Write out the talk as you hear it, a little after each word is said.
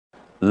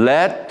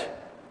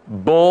let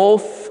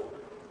both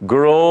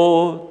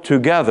grow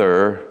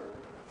together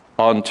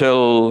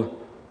until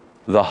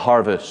the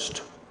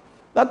harvest.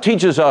 That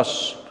teaches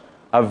us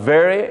a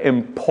very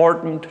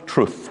important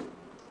truth,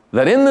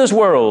 that in this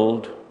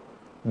world,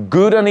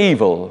 good and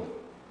evil,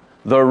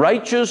 the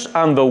righteous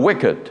and the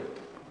wicked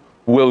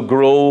will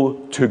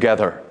grow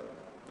together.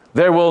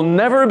 There will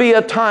never be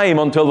a time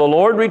until the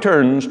Lord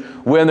returns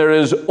when there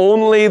is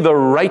only the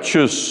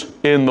righteous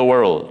in the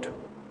world.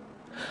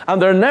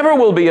 And there never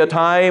will be a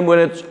time when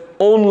it's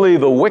only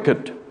the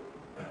wicked.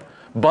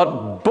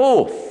 But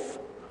both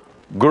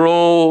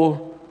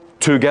grow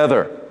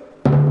together.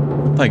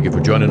 Thank you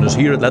for joining us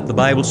here at Let the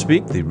Bible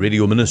Speak, the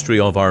radio ministry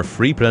of our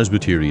Free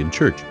Presbyterian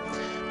Church.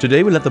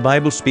 Today we let the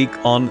Bible speak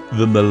on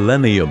the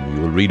millennium.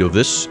 You will read of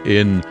this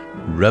in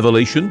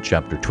Revelation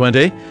chapter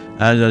 20,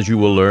 and as you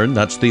will learn,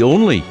 that's the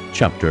only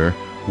chapter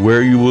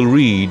where you will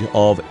read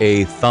of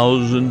a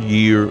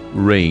 1,000-year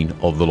reign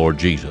of the Lord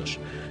Jesus.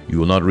 You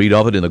will not read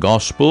of it in the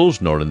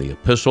Gospels, nor in the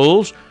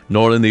Epistles,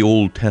 nor in the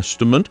Old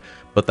Testament,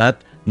 but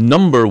that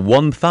number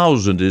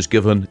 1,000 is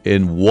given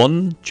in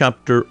one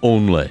chapter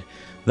only.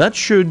 That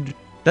should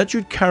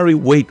carry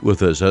weight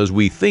with us as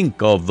we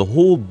think of the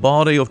whole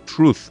body of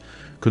truth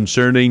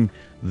concerning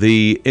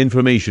the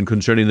information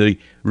concerning the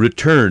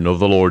return of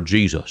the Lord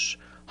Jesus.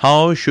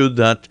 How should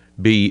that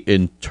be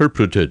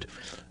interpreted?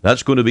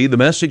 That's going to be the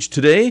message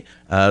today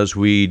as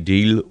we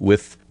deal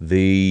with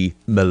the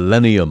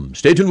millennium.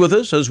 Stay tuned with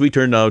us as we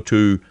turn now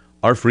to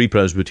our Free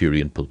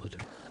Presbyterian pulpit.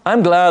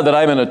 I'm glad that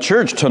I'm in a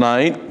church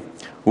tonight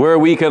where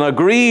we can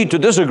agree to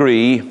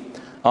disagree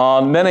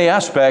on many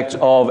aspects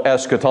of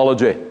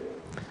eschatology.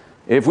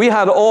 If we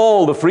had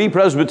all the Free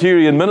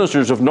Presbyterian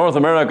ministers of North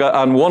America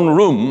in one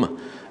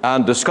room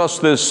and discuss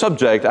this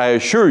subject, I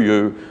assure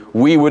you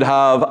we would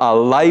have a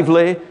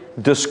lively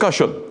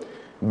discussion,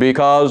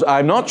 because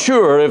I'm not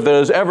sure if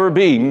there's ever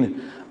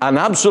been an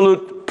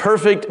absolute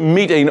perfect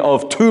meeting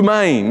of two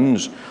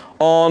minds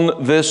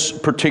on this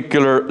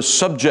particular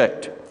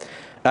subject.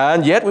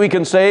 And yet we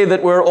can say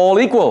that we're all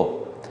equal.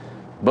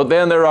 But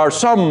then there are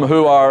some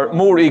who are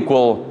more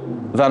equal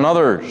than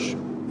others.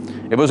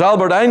 It was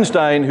Albert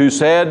Einstein who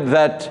said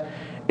that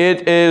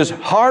it is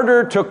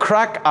harder to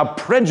crack a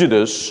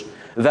prejudice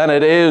than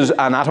it is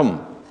an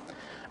atom.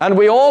 And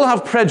we all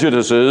have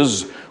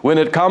prejudices when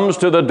it comes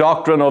to the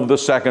doctrine of the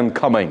second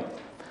coming.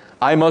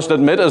 I must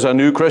admit, as a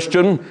new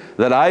Christian,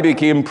 that I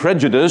became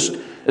prejudiced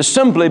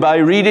simply by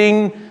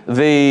reading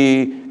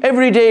the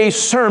everyday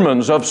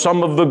sermons of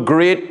some of the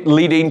great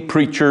leading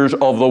preachers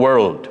of the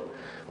world.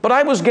 But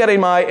I was getting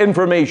my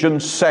information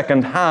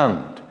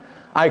secondhand.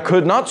 I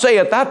could not say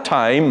at that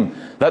time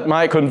that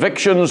my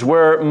convictions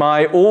were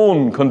my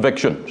own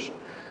convictions.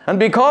 And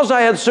because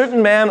I had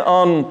certain men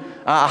on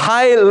a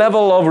high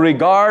level of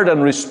regard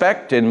and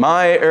respect in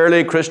my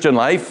early Christian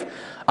life,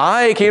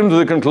 I came to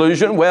the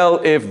conclusion, well,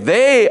 if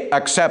they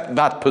accept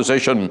that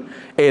position,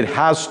 it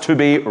has to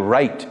be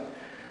right.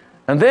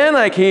 And then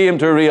I came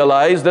to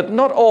realize that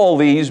not all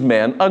these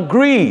men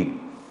agreed.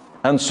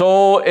 And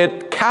so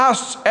it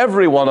casts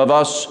every one of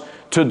us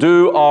to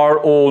do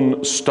our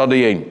own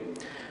studying.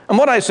 And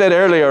what I said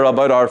earlier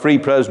about our Free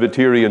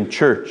Presbyterian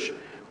Church,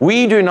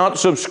 we do not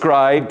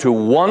subscribe to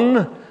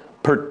one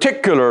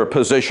particular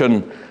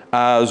position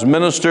as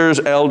ministers,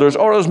 elders,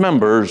 or as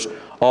members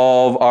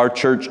of our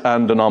church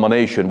and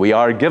denomination. We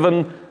are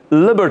given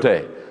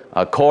liberty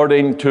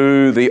according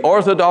to the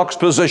orthodox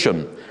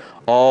position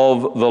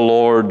of the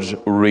Lord's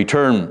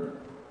return.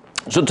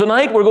 So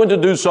tonight we're going to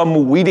do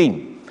some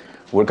weeding.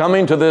 We're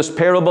coming to this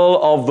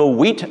parable of the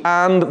wheat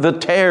and the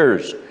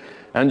tares.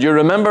 And you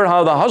remember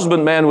how the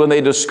husbandmen, when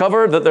they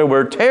discovered that there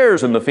were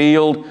tares in the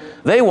field,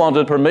 they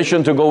wanted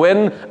permission to go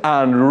in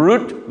and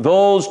root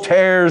those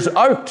tares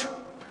out.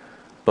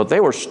 But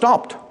they were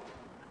stopped.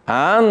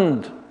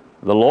 And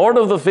the Lord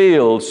of the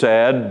field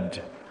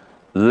said,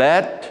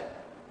 let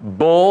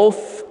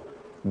both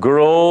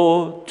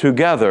grow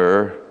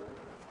together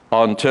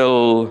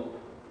until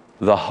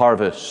the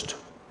harvest.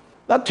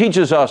 That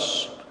teaches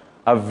us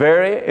a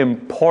very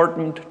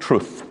important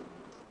truth,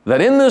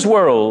 that in this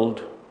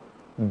world,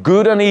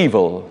 good and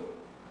evil,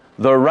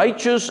 the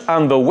righteous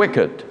and the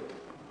wicked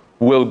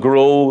will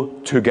grow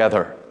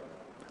together.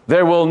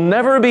 There will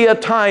never be a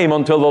time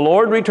until the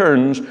Lord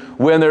returns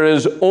when there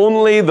is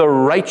only the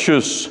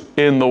righteous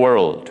in the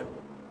world.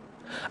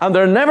 And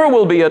there never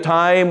will be a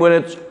time when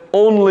it's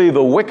only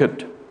the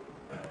wicked.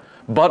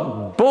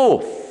 But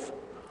both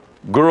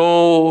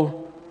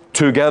grow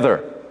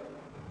together.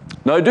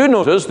 Now do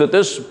notice that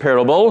this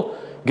parable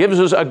gives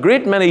us a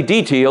great many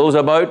details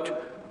about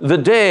the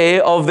day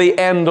of the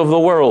end of the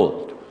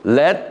world.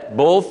 Let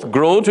both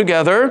grow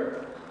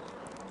together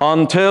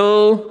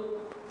until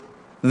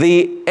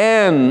the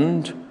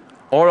end,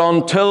 or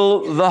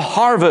until the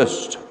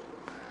harvest.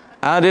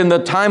 And in the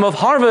time of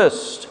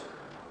harvest,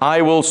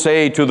 I will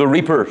say to the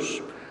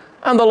reapers.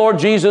 And the Lord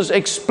Jesus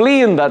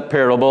explained that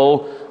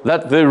parable,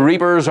 that the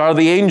reapers are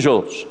the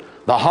angels.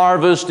 The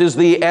harvest is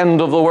the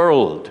end of the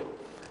world.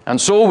 And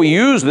so we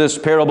use this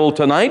parable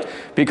tonight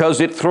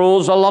because it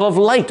throws a lot of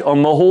light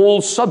on the whole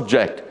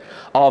subject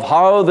of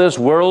how this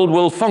world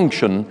will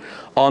function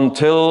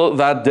until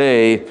that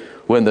day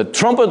when the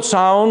trumpet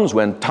sounds,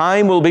 when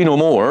time will be no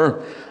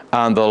more,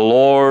 and the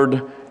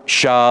Lord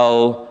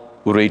shall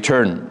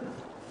return.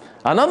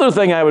 Another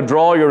thing I would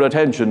draw your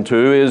attention to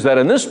is that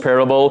in this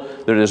parable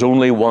there is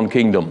only one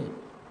kingdom.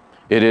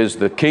 It is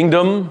the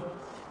kingdom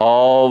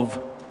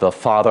of the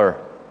Father.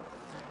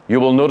 You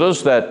will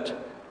notice that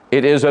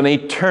it is an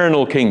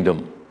eternal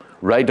kingdom.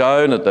 Right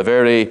down at the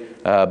very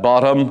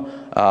bottom,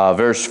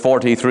 verse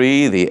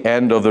 43, the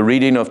end of the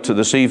reading to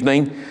this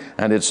evening,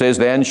 and it says,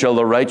 "Then shall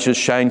the righteous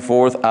shine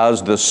forth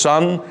as the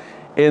sun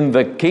in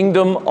the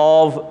kingdom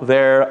of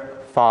their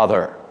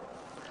Father."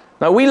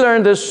 Now, we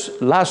learned this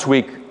last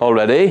week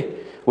already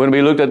when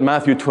we looked at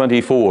Matthew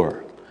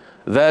 24,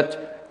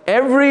 that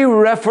every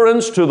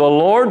reference to the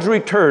Lord's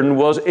return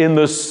was in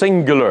the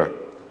singular.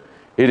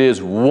 It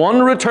is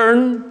one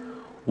return,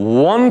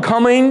 one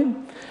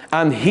coming,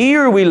 and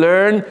here we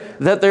learn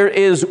that there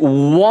is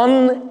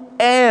one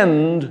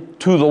end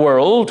to the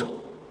world,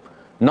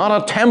 not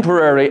a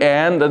temporary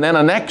end and then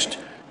a next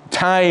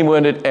time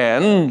when it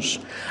ends,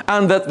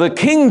 and that the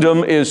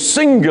kingdom is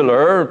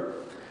singular,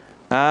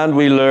 and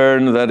we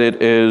learn that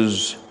it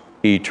is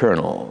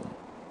eternal.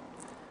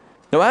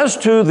 Now, as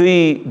to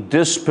the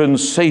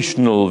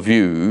dispensational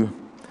view,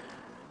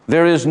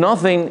 there is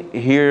nothing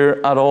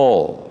here at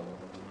all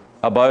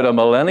about a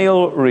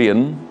millennial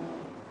reign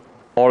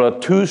or a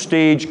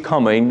two-stage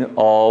coming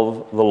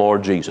of the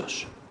Lord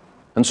Jesus.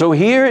 And so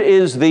here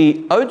is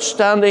the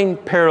outstanding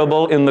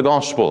parable in the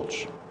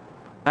Gospels.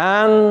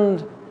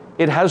 And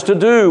it has to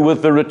do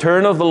with the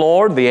return of the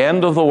Lord, the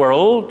end of the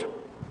world.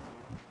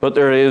 But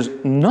there is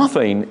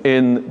nothing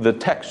in the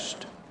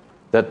text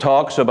that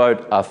talks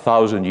about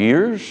 1,000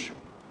 years,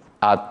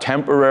 a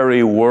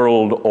temporary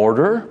world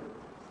order.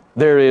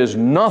 There is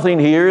nothing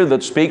here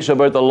that speaks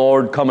about the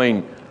Lord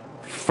coming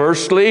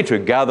firstly to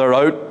gather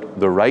out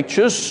the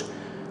righteous,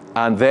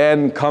 and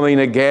then coming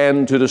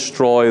again to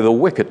destroy the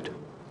wicked.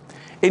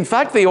 In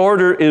fact, the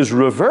order is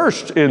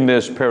reversed in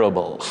this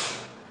parable.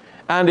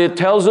 And it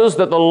tells us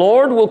that the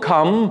Lord will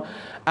come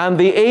and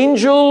the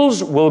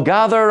angels will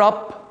gather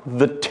up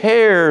the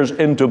tares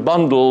into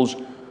bundles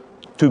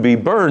to be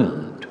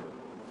burned.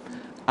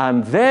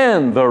 And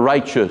then the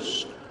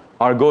righteous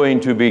are going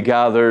to be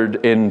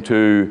gathered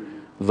into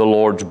the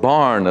Lord's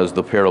barn, as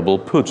the parable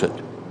puts it.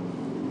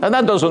 And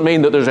that doesn't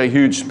mean that there's a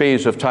huge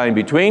space of time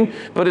between,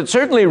 but it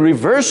certainly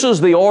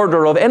reverses the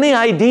order of any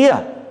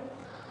idea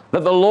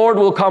that the Lord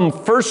will come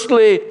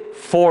firstly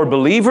for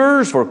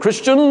believers, for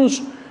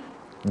Christians,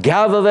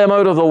 gather them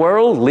out of the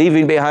world,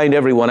 leaving behind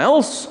everyone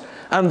else,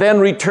 and then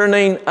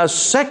returning a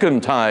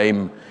second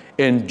time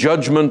in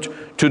judgment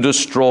to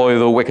destroy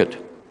the wicked.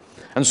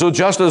 And so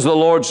just as the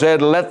Lord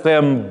said, let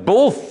them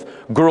both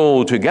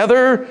grow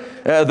together,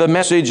 the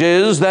message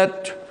is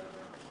that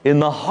in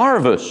the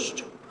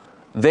harvest,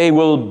 they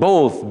will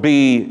both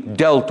be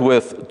dealt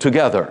with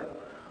together.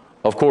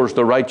 Of course,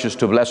 the righteous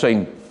to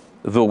blessing,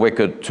 the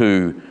wicked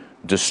to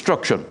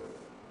destruction.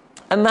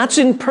 And that's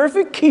in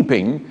perfect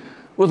keeping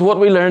with what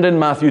we learned in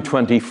Matthew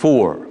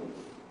 24.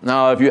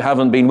 Now, if you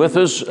haven't been with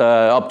us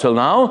up till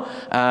now,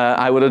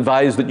 I would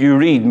advise that you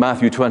read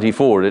Matthew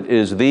 24. It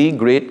is the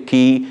great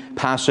key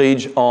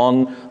passage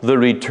on the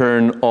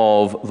return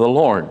of the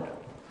Lord.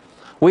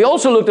 We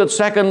also looked at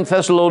 2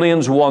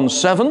 Thessalonians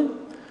 1:7,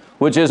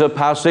 which is a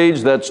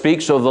passage that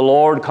speaks of the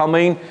Lord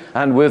coming,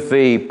 and with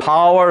the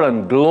power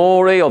and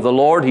glory of the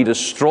Lord, he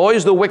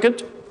destroys the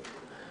wicked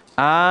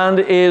and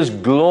is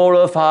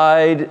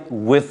glorified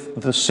with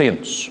the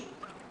saints.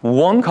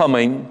 One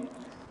coming,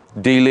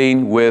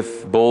 dealing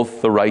with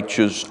both the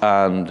righteous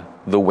and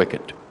the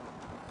wicked.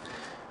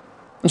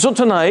 And so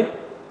tonight,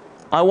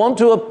 I want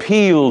to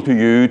appeal to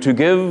you to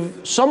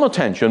give some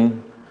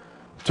attention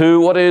to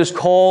what is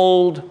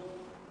called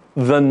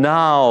the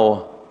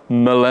now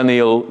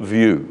millennial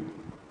view.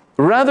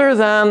 Rather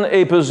than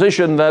a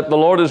position that the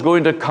Lord is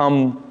going to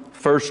come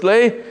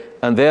firstly,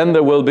 and then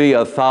there will be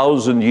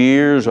 1,000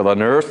 years of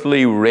an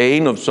earthly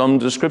reign of some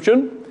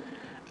description,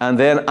 and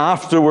then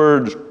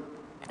afterwards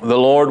the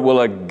Lord will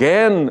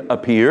again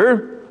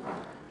appear,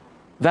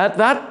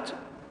 that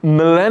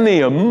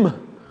millennium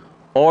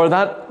or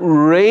that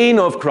reign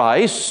of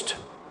Christ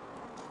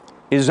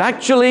is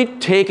actually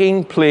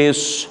taking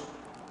place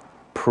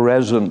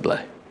presently.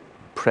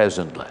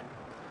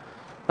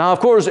 Now, of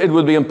course, it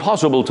would be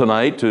impossible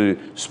tonight to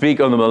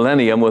speak on the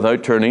millennium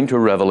without turning to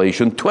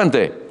Revelation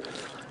 20.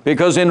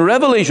 Because in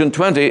Revelation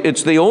 20,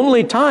 it's the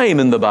only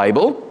time in the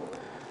Bible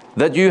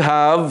that you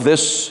have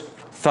this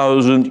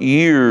 1,000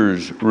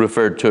 years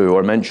referred to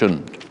or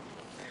mentioned.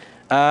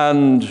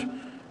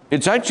 And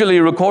it's actually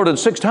recorded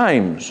 6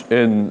 times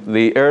in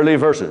the early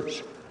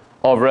verses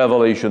of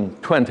Revelation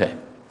 20.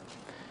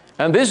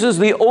 And this is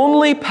the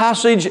only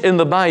passage in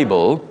the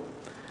Bible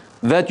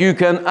that you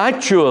can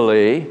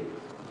actually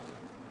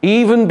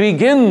even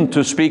begin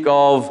to speak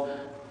of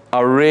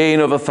a reign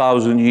of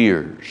 1,000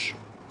 years.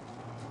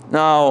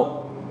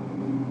 Now,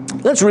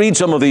 let's read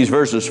some of these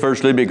verses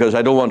firstly, because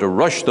I don't want to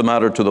rush the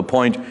matter to the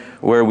point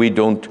where we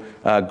don't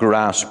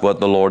grasp what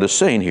the Lord is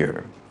saying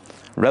here.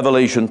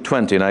 Revelation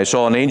 20, and I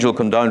saw an angel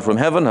come down from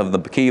heaven, having the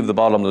key of the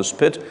bottomless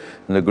pit,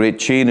 and a great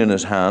chain in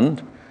his hand.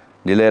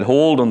 And he laid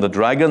hold on the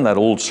dragon, that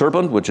old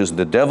serpent, which is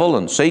the devil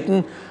and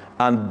Satan,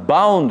 and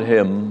bound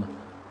him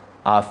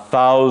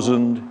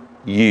 1,000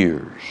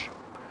 years.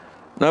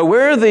 Now,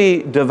 where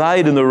the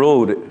divide in the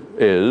road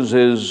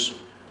is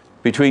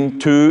between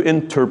two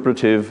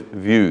interpretive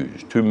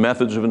views, two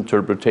methods of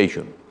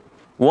interpretation.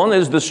 One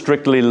is the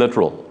strictly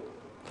literal,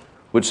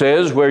 which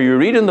says where you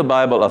read in the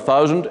Bible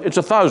 1,000, it's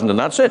 1,000, and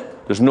that's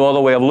it. There's no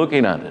other way of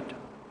looking at it.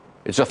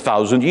 It's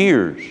 1,000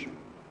 years.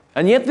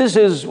 And yet this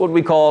is what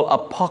we call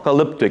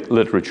apocalyptic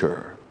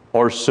literature,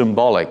 or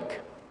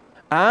symbolic.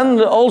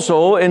 And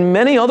also in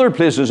many other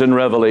places in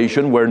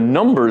Revelation where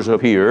numbers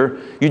appear,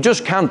 you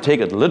just can't take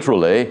it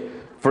literally.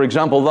 For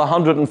example, the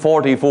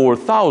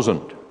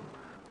 144,000.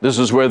 This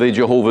is where the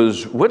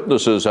Jehovah's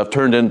Witnesses have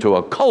turned into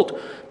a cult,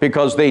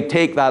 because they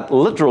take that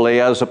literally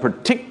as a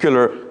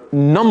particular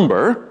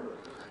number,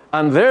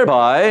 and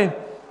thereby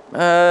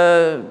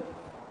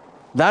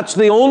that's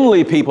the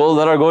only people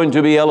that are going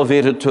to be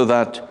elevated to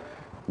that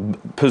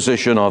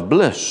position of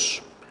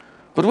bliss.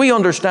 But we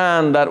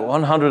understand that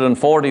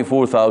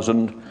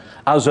 144,000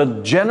 as a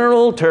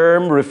general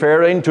term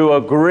referring to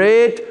a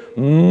great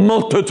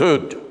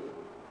multitude.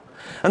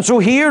 And so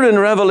here in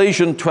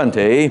Revelation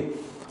 20,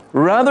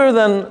 rather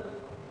than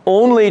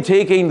only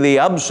taking the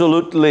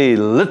absolutely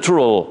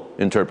literal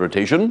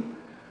interpretation,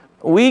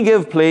 we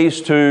give place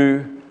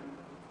to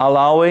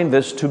allowing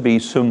this to be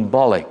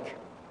symbolic.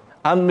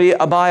 And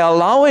by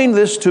allowing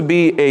this to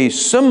be a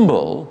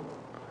symbol,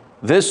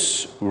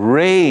 this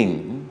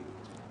reign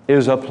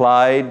is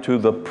applied to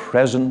the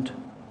present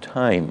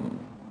time,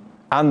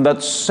 and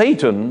that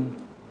Satan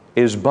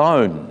is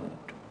bound,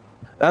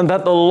 and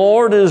that the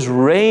Lord is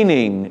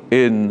reigning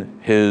in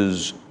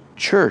his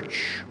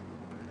church.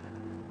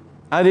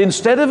 And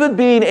instead of it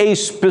being a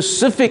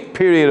specific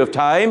period of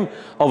time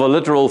of a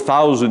literal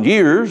 1,000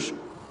 years,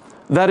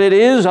 that it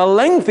is a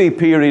lengthy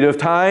period of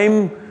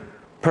time,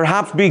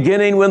 perhaps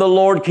beginning when the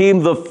Lord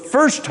came the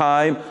first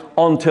time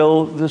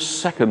until the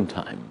second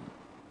time.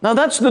 Now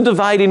that's the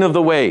dividing of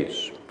the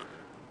ways.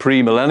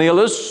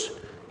 Premillennialists,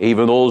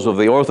 even those of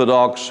the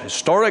Orthodox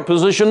historic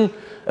position,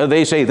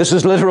 they say this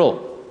is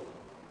literal.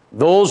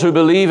 Those who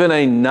believe in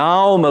a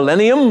now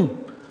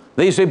millennium,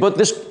 they say, but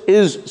this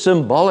is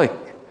symbolic.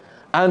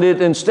 And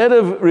it, instead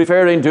of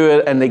referring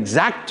to an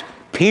exact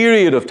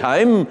period of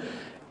time,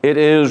 it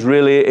is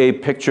really a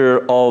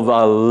picture of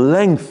a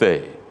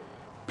lengthy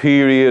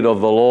period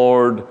of the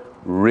Lord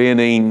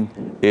reigning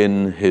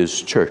in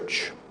his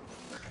church.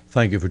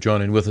 Thank you for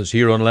joining with us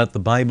here on Let the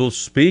Bible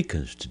Speak.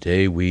 As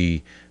today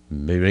we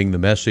bring the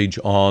message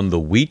on the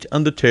wheat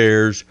and the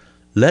tares.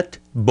 Let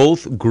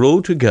both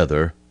grow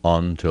together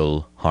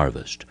until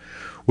harvest.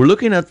 We're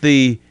looking at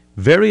the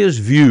various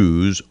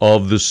views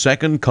of the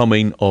second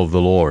coming of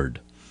the Lord.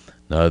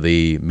 Now,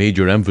 the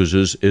major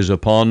emphasis is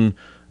upon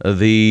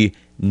the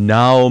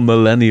now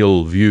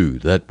millennial view,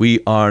 that we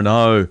are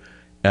now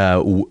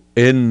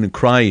in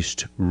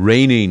Christ,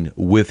 reigning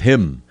with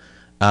him,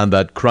 and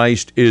that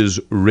Christ is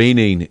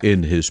reigning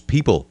in his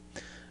people.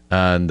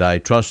 And I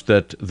trust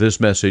that this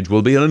message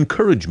will be an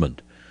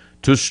encouragement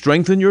to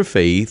strengthen your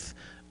faith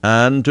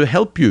and to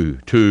help you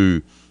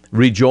to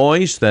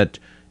rejoice that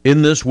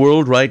in this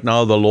world right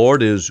now the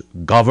Lord is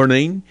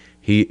governing,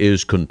 he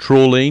is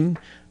controlling,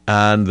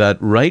 and that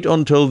right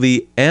until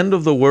the end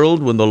of the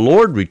world, when the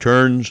Lord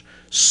returns,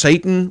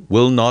 Satan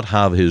will not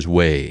have his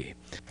way.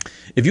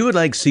 If you would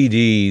like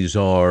CDs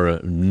or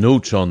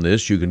notes on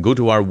this, you can go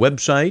to our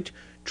website,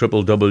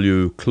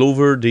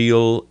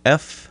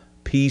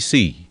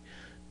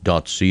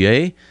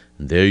 www.cloverdelefpc.ca,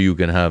 and there you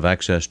can have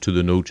access to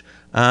the notes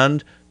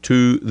and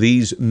to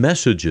these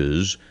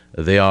messages.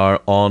 They are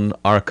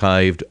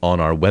archived on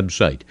our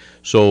website.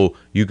 So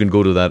you can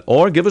go to that,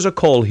 or give us a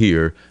call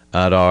here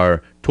at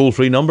our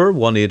toll-free number,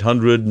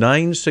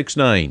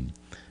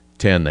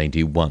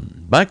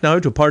 1-800-969-1091. Back now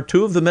to part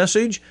 2 of the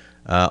message.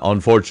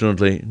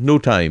 Unfortunately, no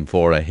time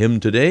for a hymn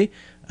today,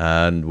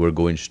 and we're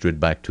going straight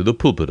back to the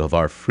pulpit of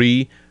our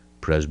Free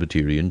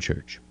Presbyterian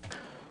Church.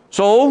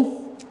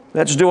 So,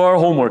 let's do our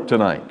homework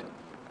tonight.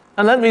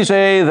 And let me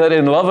say that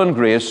in love and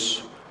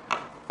grace,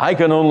 I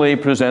can only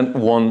present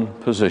one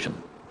position.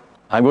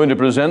 I'm going to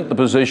present the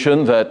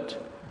position that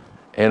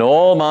in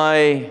all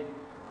my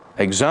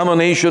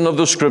examination of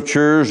the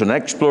Scriptures and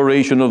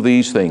exploration of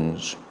these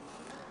things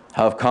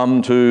have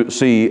come to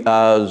see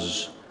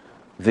as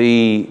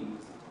the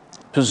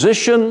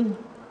position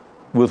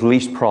with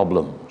least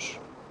problems.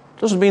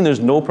 Doesn't mean there's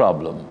no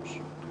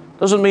problems.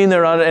 Doesn't mean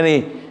there aren't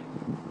any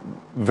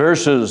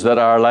verses that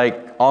are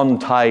like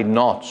untied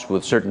knots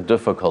with certain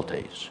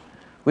difficulties.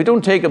 We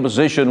don't take a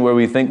position where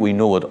we think we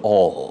know it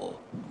all.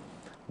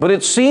 But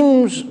it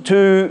seems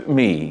to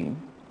me,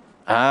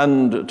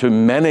 and to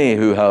many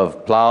who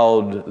have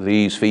plowed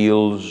these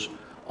fields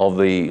of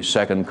the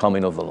second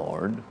coming of the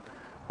Lord,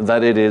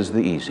 that it is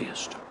the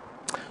easiest.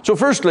 So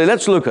firstly,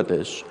 let's look at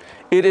this.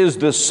 It is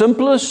the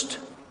simplest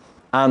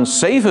and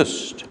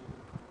safest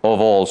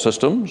of all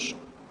systems,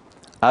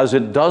 as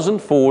it doesn't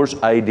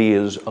force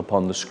ideas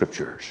upon the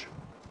Scriptures.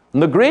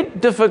 And the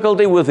great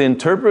difficulty with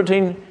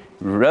interpreting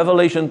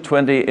Revelation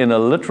 20 in a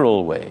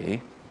literal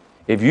way,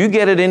 if you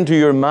get it into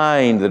your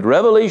mind that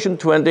Revelation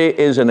 20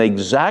 is an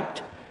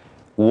exact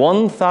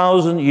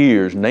 1,000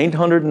 years,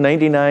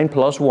 999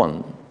 plus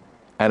 1,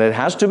 and it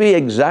has to be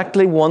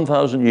exactly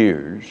 1,000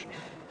 years,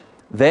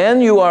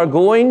 then you are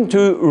going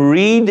to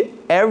read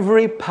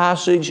every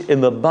passage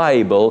in the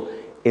Bible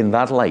in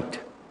that light.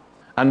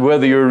 And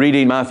whether you're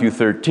reading Matthew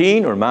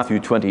 13 or Matthew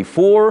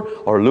 24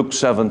 or Luke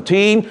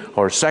 17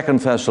 or 2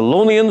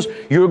 Thessalonians,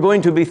 you're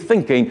going to be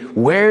thinking,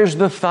 where's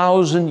the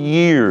 1,000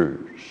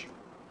 years?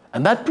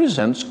 And that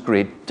presents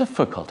great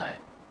difficulty,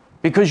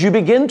 because you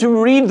begin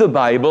to read the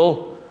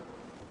Bible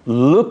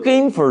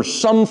looking for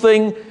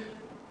something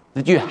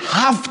that you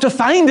have to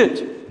find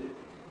it.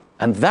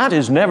 And that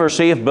is never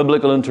safe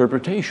biblical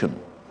interpretation.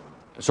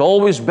 It's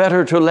always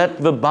better to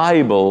let the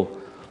Bible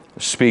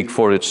speak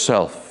for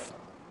itself.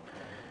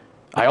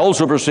 I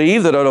also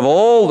perceive that out of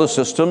all the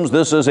systems,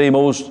 this is a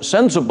most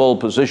sensible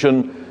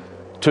position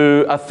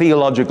to a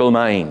theological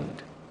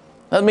mind.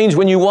 That means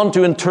when you want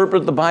to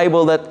interpret the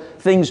Bible,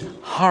 that things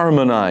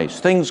harmonize,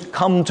 things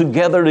come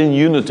together in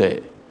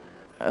unity.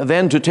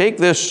 Then to take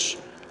this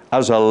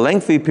as a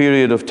lengthy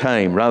period of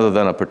time rather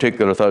than a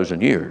particular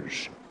 1,000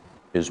 years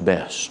is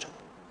best.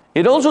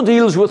 It also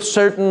deals with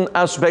certain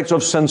aspects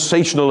of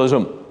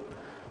sensationalism.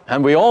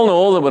 And we all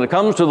know that when it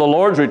comes to the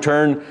Lord's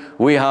return,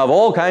 we have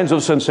all kinds of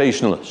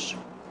sensationalists.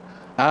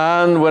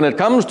 And when it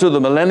comes to the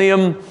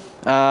millennium,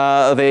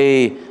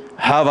 they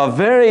have a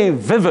very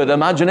vivid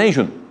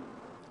imagination.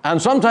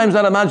 And sometimes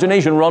that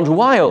imagination runs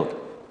wild.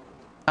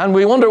 And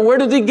we wonder, where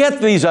did he get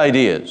these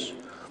ideas?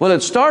 Well,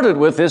 it started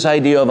with this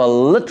idea of a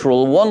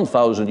literal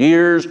 1,000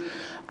 years,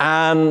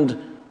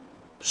 and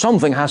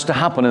something has to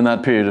happen in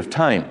that period of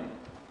time.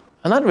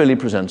 And that really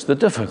presents the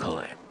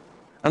difficulty.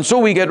 And so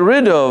we get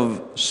rid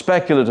of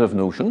speculative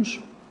notions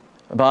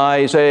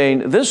by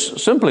saying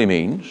this simply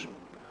means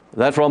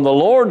that from the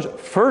Lord's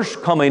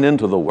first coming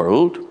into the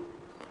world,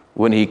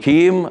 when he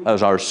came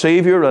as our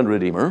Savior and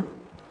Redeemer,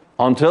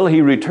 until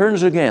he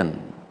returns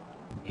again,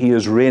 he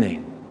is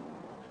reigning.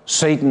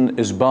 Satan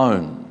is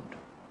bound.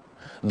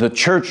 The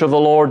church of the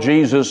Lord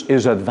Jesus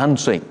is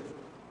advancing,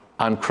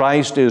 and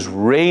Christ is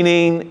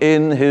reigning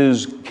in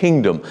his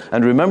kingdom.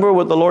 And remember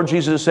what the Lord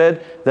Jesus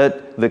said,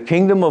 that the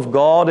kingdom of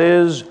God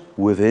is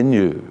within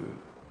you,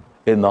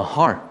 in the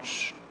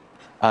hearts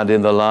and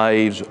in the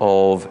lives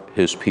of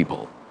his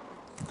people.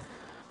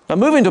 Now,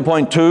 moving to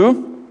point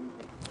 2,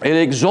 it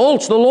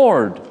exalts the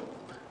Lord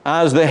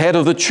as the head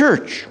of the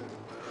church,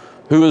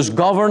 who is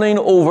governing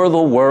over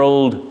the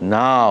world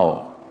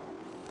now.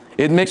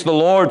 It makes the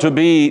Lord to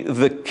be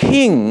the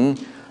king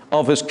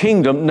of his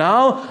kingdom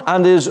now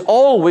and is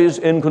always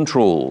in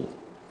control.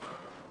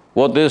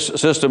 What this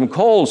system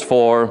calls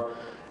for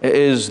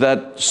is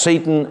that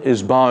Satan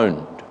is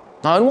bound.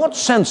 Now, in what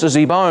sense is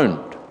he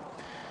bound?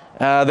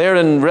 There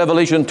in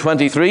Revelation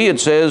 23, it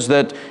says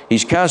that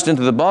he's cast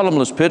into the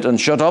bottomless pit and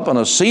shut up, and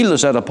a seal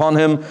is set upon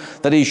him,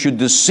 that he should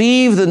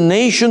deceive the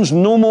nations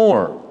no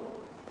more,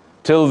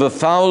 till the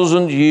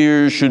 1,000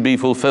 years should be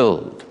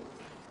fulfilled.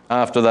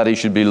 After that, he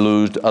should be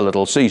loosed a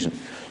little season.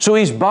 So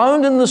he's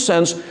bound in the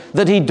sense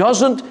that he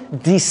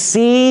doesn't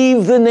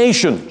deceive the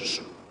nations.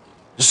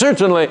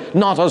 Certainly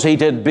not as he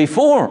did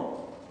before.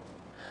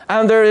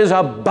 And there is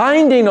a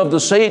binding of the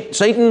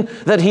Satan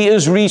that he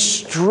is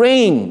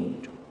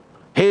restrained.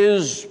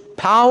 His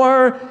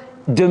power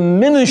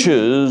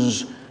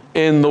diminishes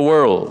in the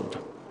world.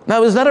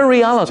 Now, is that a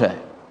reality?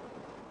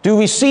 Do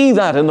we see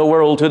that in the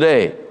world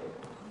today?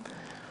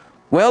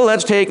 Well,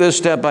 let's take this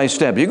step by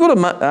step. You go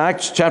to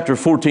Acts chapter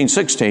 14,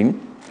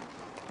 16.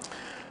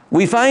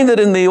 We find that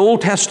in the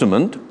Old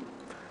Testament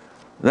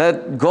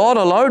that God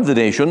allowed the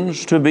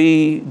nations to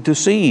be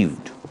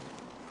deceived.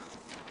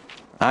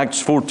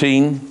 Acts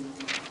 14,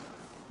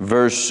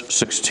 verse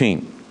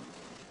 16.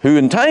 Who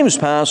in times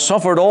past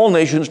suffered all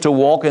nations to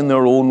walk in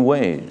their own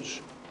ways.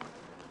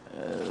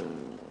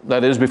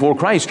 That is, before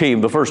Christ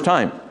came the first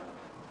time.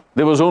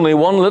 There was only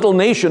one little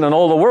nation in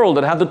all the world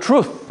that had the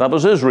truth. That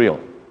was Israel.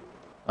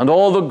 And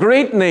all the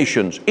great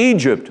nations,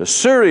 Egypt,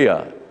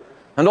 Assyria,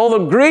 and all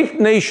the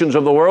great nations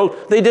of the world,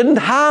 they didn't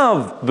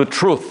have the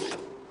truth.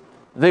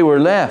 They were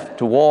left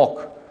to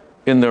walk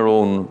in their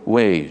own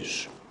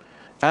ways.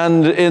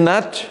 And in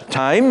that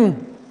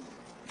time,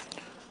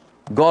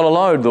 God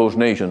allowed those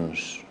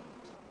nations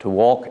to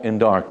walk in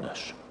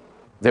darkness.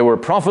 There were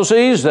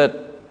prophecies that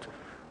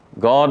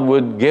God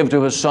would give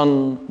to his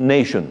Son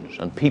nations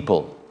and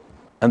people.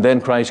 And then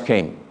Christ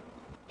came.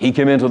 He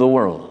came into the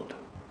world.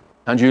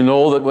 And you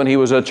know that when he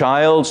was a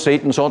child,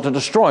 Satan sought to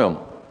destroy him.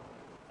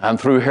 And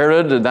through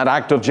Herod and that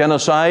act of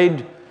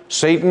genocide,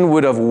 Satan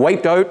would have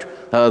wiped out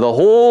the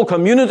whole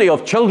community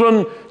of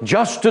children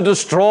just to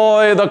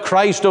destroy the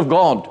Christ of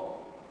God.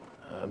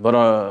 But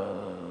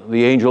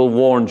the angel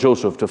warned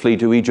Joseph to flee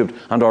to Egypt,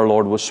 and our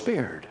Lord was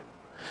spared.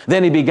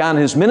 Then he began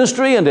his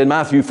ministry, and in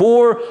Matthew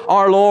 4,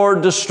 our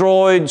Lord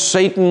destroyed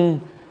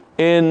Satan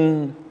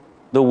in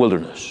the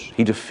wilderness.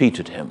 He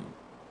defeated him.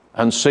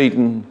 And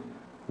Satan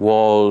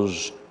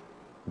was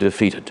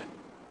defeated.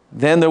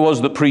 Then there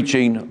was the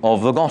preaching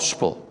of the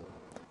gospel.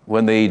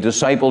 When the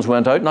disciples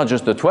went out, not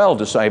just the 12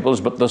 disciples,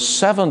 but the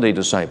 70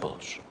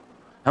 disciples.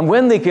 And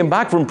when they came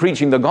back from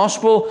preaching the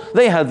gospel,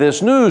 they had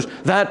this news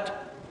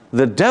that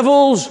the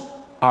devils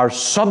are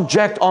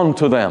subject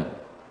unto them.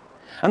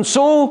 And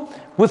so,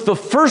 with the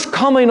first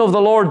coming of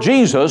the Lord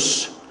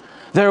Jesus,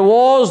 there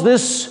was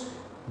this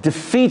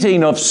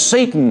defeating of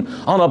Satan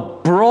on a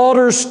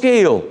broader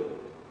scale.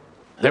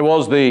 There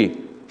was the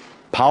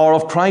power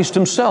of Christ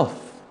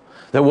himself.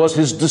 There was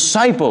his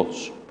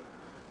disciples.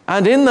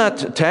 And in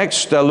that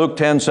text, Luke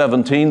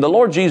 10:17, the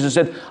Lord Jesus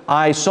said,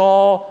 I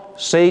saw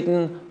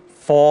Satan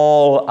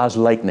fall as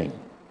lightning.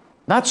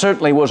 That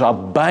certainly was a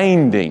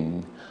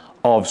binding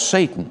of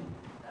Satan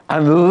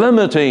and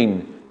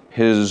limiting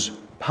his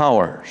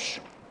powers.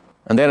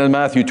 And then in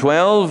Matthew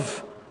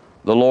 12,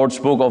 the Lord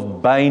spoke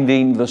of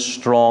binding the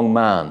strong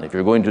man. If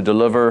you're going to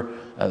deliver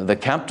the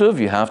captive,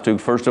 you have to,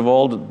 first of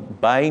all,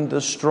 bind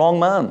the strong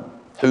man.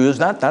 Who is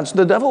that? That's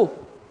the devil.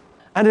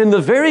 And in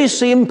the very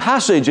same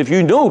passage, if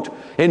you note,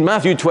 in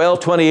Matthew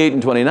 12:28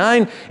 and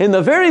 29, in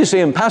the very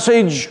same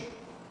passage,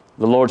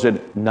 the Lord said,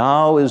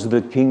 now is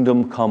the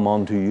kingdom come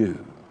unto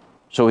you.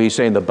 So he's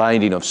saying the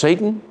binding of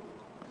Satan,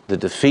 the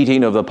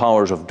defeating of the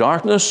powers of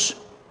darkness,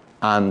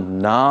 and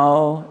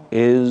now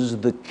is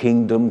the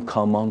kingdom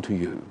come unto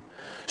you.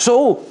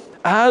 So,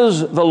 as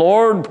the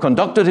Lord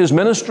conducted his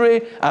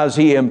ministry, as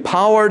he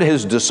empowered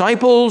his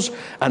disciples,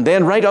 and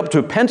then right up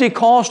to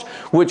Pentecost,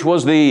 which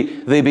was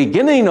the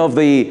beginning of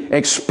the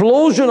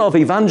explosion of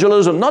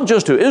evangelism, not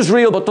just to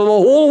Israel, but to the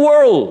whole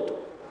world,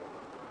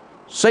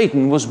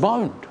 Satan was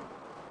bound.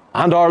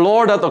 And our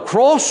Lord at the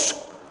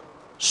cross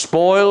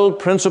spoiled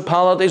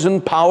principalities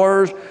and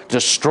powers,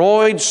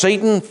 destroyed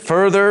Satan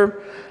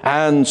further,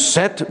 and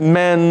set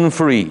men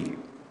free.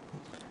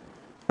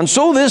 And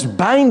so this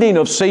binding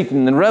of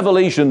Satan in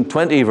Revelation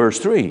 20 verse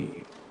 3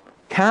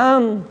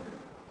 can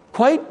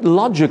quite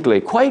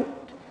logically, quite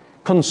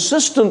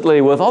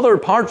consistently with other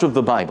parts of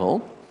the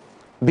Bible,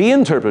 be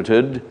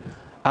interpreted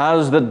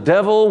as the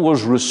devil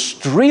was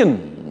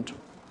restrained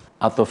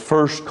at the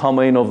first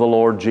coming of the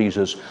Lord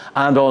Jesus.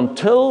 And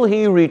until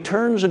he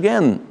returns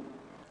again,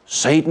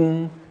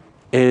 Satan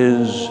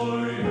is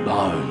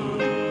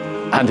bound.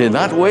 And in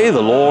that way,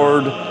 the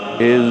Lord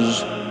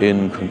is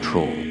in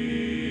control.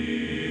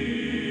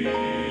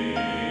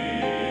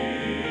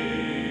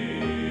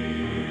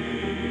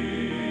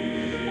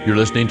 You're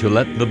listening to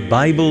Let the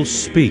Bible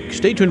Speak.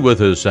 Stay tuned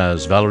with us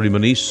as Valerie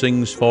Moniz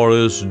sings for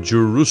us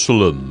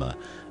Jerusalem,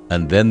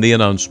 and then the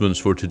announcements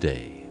for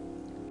today.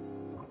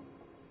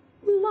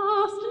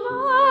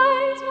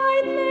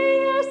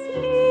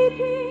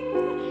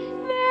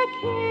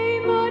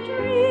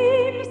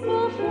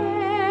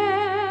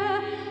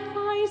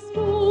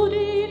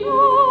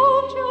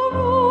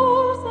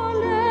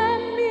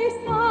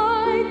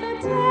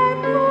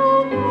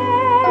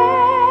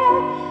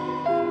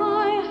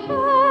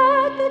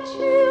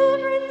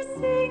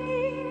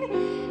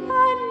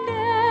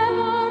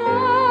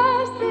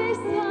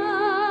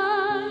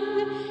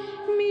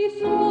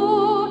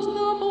 Thought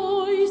the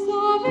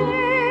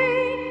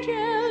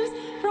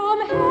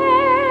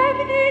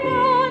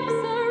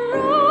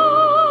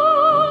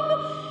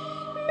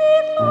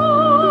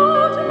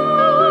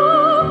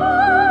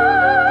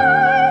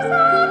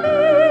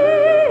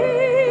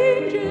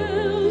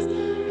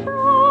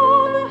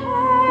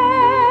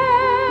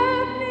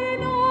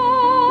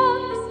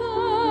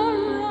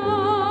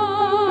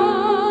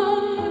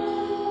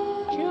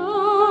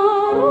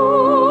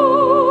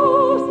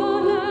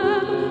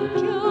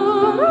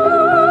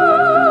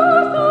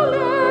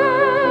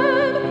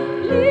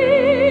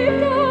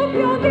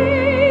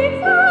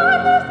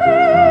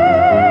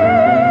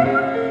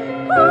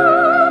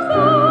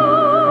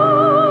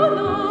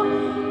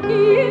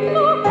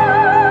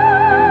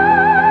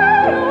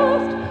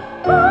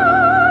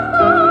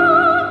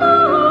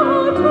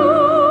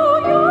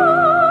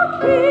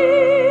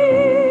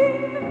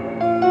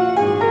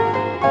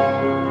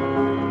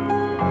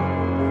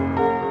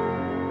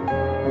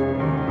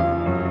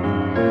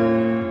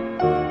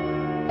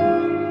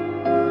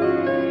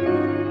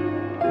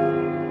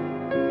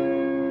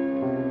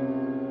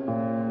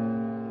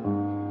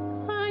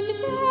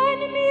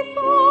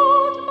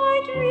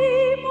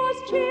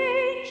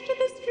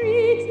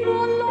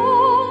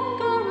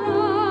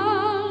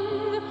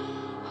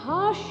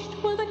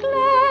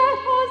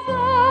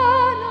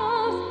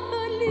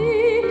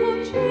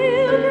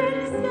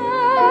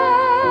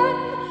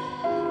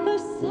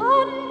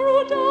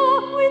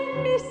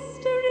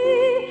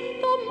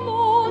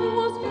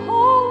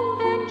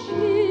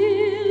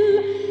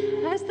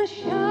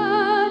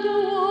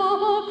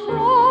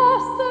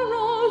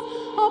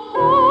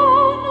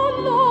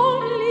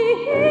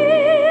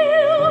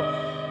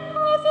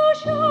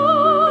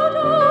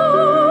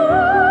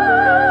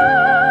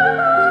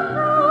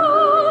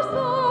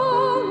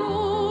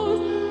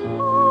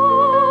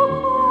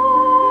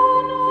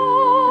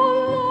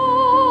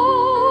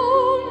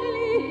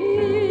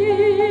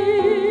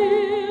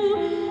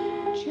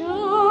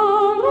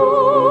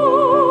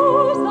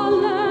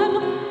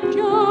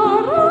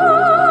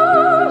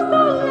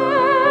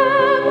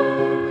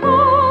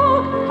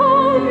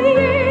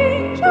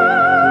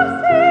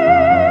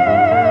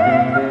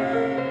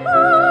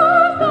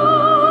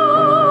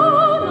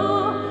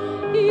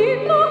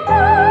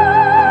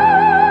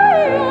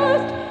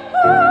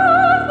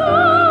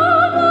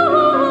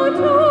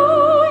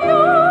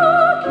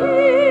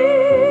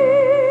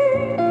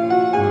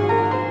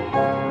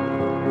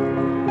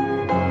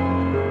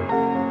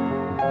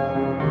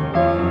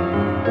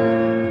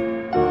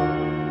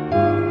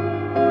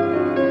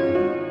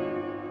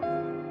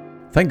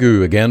Thank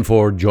you again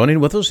for joining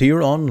with us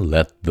here on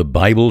Let the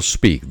Bible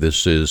Speak.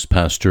 This is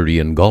Pastor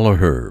Ian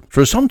Gollaher.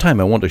 For some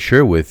time I want to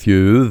share with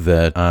you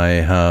that I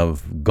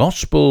have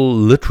gospel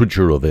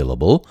literature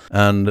available,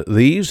 and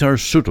these are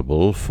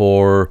suitable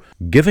for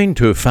giving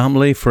to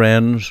family,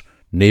 friends,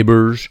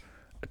 neighbors,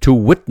 to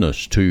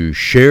witness, to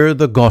share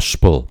the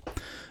gospel.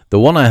 The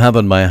one I have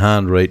in my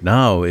hand right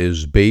now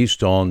is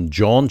based on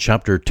John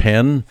chapter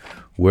 10,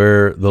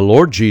 where the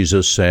Lord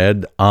Jesus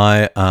said,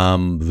 "I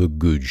am the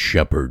good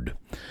shepherd."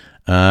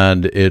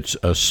 And it's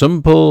a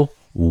simple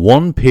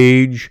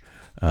one-page,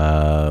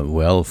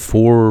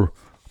 4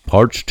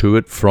 parts to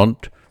it,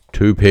 front,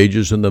 2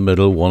 pages in the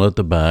middle, 1 at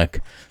the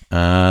back,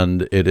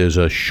 and it is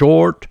a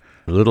short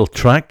little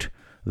tract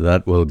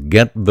that will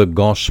get the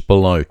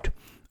gospel out,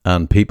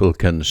 and people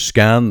can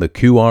scan the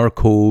QR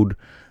code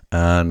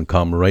and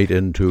come right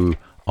into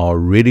our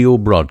radio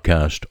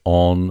broadcast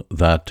on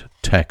that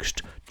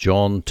text,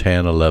 John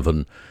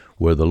 10:11,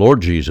 where the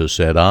Lord Jesus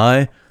said,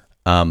 "I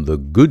am the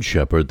good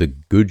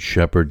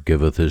shepherd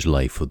giveth his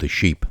life for the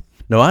sheep."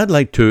 Now, I'd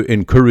like to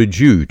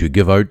encourage you to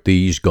give out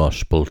these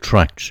gospel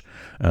tracts,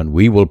 and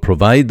we will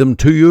provide them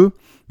to you,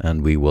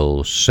 and we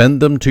will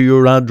send them to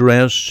your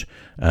address.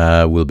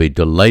 We'll be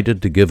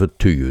delighted to give it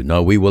to you.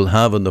 Now, we will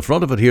have in the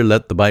front of it here,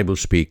 Let the Bible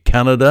Speak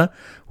Canada.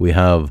 We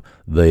have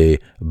the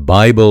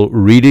Bible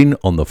reading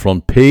on the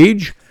front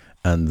page,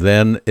 and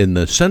then in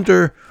the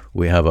center,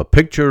 we have a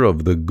picture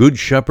of the Good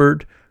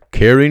Shepherd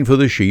caring for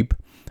the sheep,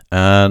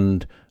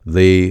 and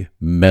the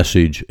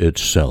message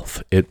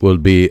itself. It will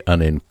be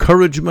an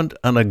encouragement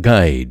and a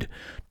guide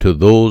to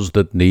those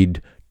that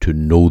need to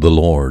know the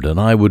Lord. And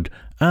I would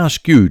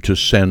ask you to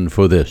send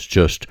for this.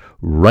 Just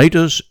write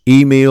us,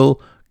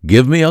 email,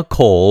 give me a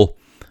call,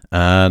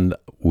 and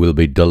we'll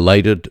be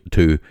delighted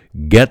to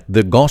get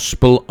the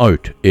gospel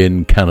out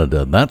in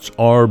Canada. That's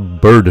our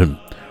burden,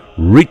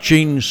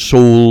 reaching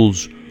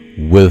souls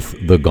with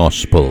the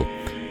gospel.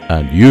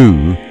 And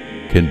you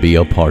can be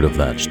a part of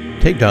that.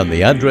 Take down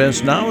the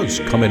address now. It's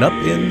coming up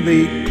in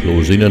the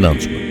closing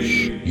announcements.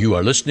 You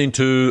are listening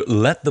to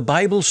Let the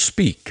Bible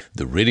Speak,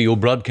 the radio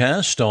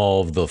broadcast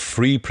of the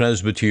Free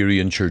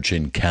Presbyterian Church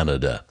in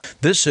Canada.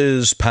 This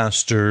is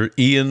Pastor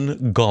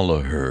Ian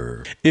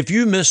Gollaher. If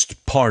you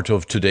missed part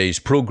of today's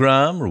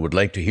program or would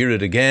like to hear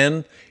it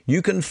again,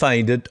 you can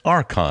find it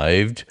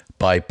archived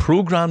by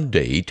program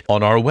date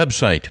on our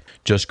website.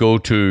 Just go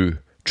to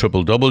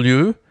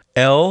www.ltbs.ca,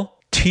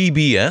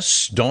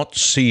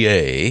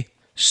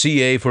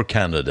 CA for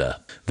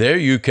Canada. There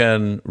you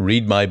can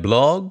read my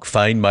blog,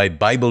 find my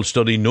Bible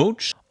study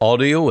notes,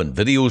 audio and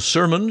video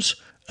sermons,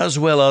 as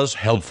well as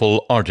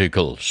helpful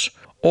articles.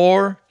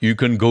 Or you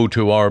can go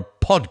to our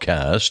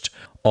podcast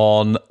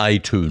on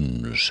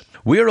iTunes.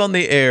 We're on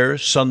the air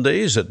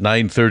Sundays at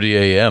 9:30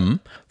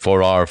 a.m.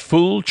 for our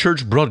full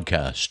church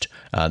broadcast,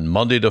 and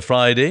Monday to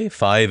Friday,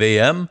 5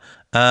 a.m.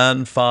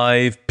 and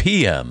 5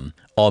 p.m.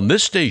 on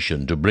this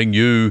station to bring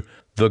you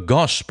the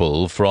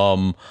gospel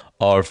from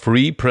our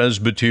Free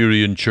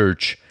Presbyterian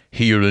Church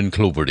here in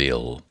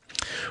Cloverdale.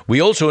 We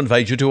also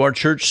invite you to our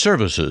church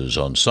services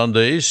on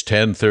Sundays,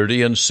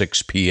 10:30 and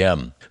 6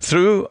 p.m.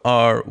 Through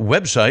our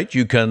website,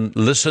 you can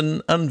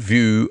listen and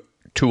view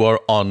to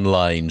our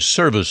online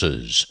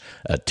services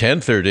at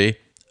 10:30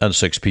 and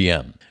 6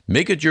 p.m.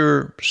 Make it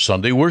your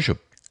Sunday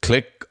worship.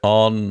 Click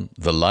on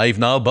the Live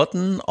Now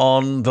button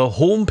on the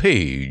home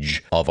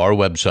page of our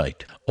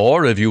website.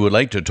 Or if you would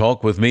like to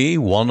talk with me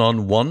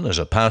one-on-one as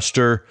a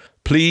pastor,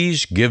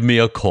 please give me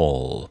a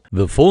call.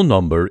 The phone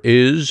number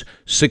is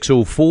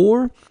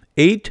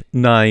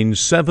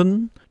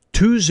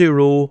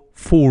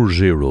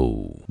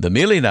 604-897-2040. The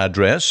mailing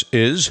address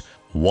is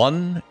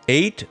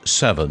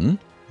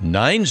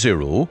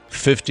 18790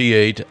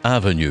 58th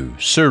Avenue,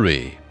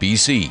 Surrey,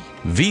 BC,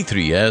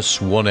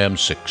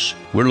 V3S1M6.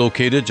 We're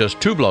located just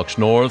 2 blocks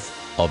north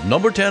of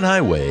number 10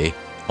 Highway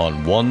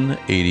on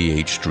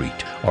 188th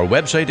Street. Our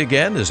website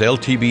again is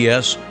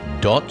ltbs.ca,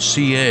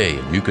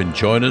 and you can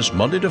join us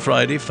Monday to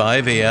Friday,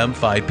 5 a.m.,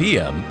 5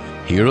 p.m.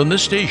 here on the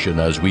station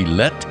as we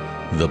let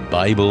the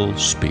Bible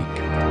speak.